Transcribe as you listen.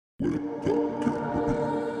We were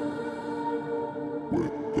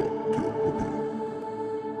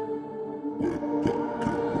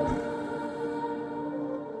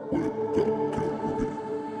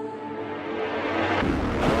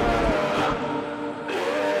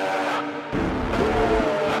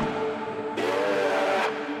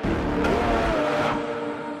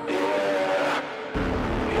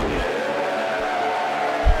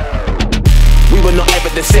not ever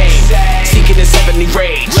the same. Seeking this heavenly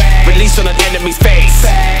rage, released on an enemy's face.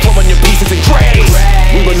 Throwing your pieces in graves.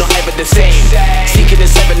 We were not ever the same. Seeking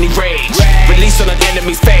this heavenly rage, released on an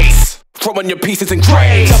enemy's face. Throwing your pieces in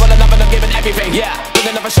graves. Double enough and I'm giving everything. Yeah, with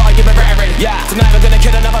another shot, I give it raring. Yeah, tonight we're gonna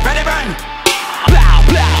kill another veteran. Blah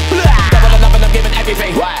blah blah. Double enough and I'm giving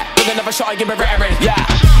everything. With another shot, I give it raring. Yeah.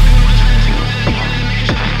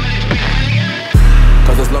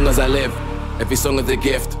 Cause as long as I live, every song is a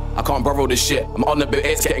gift. I can't borrow this shit. I'm on the bit,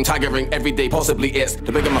 it's getting tiring every day, possibly it's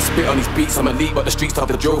the bigger my spit on these beats. I'm elite, but the streets have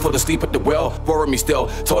the drill for the sleep at the well. Borrow me still,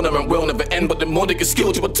 tournament will never end, but the more they get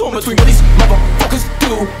skilled, you atonement. What these motherfuckers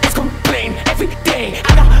do is complain every day,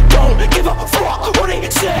 and I don't give a fuck what they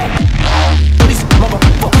say. What these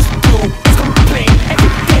motherfuckers do is complain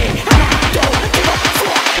every day, and I don't give a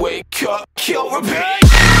fuck. Wake up, kill, repeat.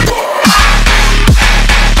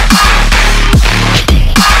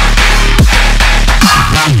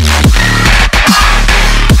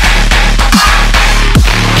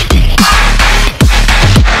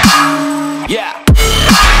 Yeah.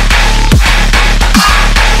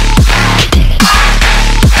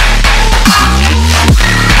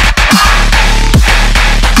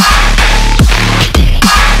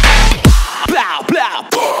 Blah, blah,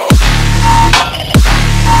 boom.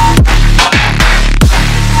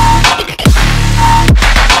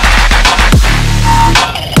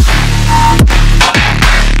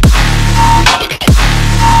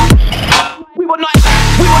 We were not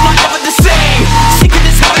ever the same. Seeking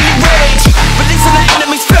this heavenly rage, releasing the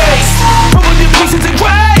enemy's face. Throwing your pieces in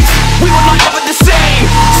graves. We were not ever the same.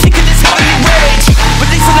 Seeking this heavenly rage,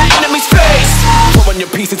 releasing the enemy's face. Throwing your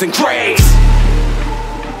pieces in graves.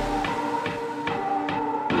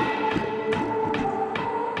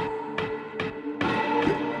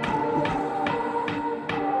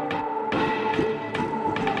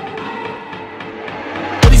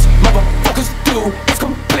 What these motherfuckers do is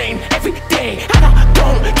complain every day, and I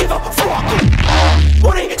don't give a fuck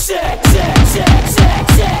what they say.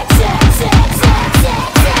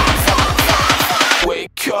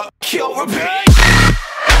 Wake up, kill, repeat.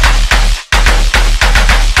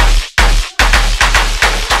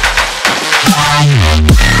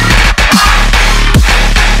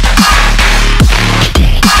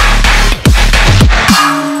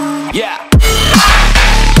 Yeah.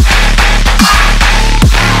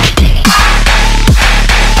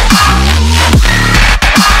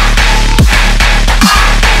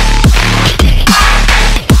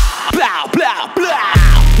 Blah, blah, blah.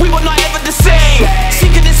 We were not ever the same.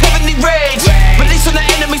 Seeking this heavenly rage, releasing the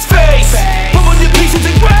enemy's face. Throwing your pieces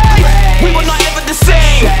in graves. We were not ever the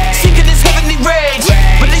same. Seeking this heavenly rage,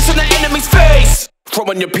 releasing the enemy's face.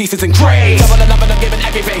 Throwing your pieces in graves. Double enough and I'm giving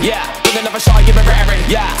everything. Yeah, with another shot, I give it raring.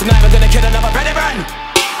 Yeah, tonight we're gonna kill another veteran.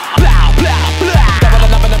 Blah, blah, blah. Double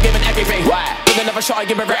enough and I'm giving everything. With another shot, I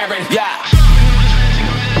give it raring. Yeah.